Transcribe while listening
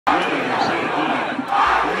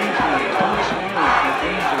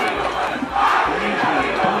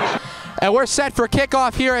And we're set for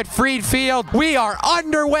kickoff here at Freed Field. We are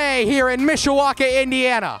underway here in Mishawaka,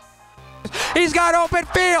 Indiana. He's got open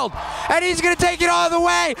field, and he's going to take it all the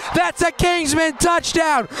way. That's a Kingsman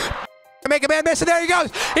touchdown. Make a man miss, and there he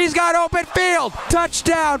goes. He's got open field.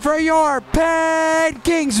 Touchdown for your Penn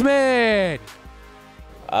Kingsman.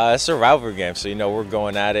 It's a rivalry game, so we're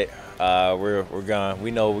going at it.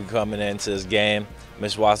 We know we're coming into this game.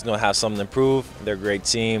 Mishawaka's going to have something to prove. They're a great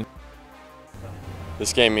team.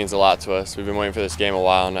 This game means a lot to us. We've been waiting for this game a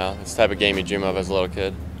while now. It's the type of game you dream of as a little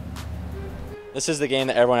kid. This is the game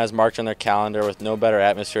that everyone has marked on their calendar with no better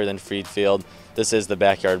atmosphere than Freed Field. This is the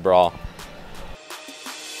backyard brawl.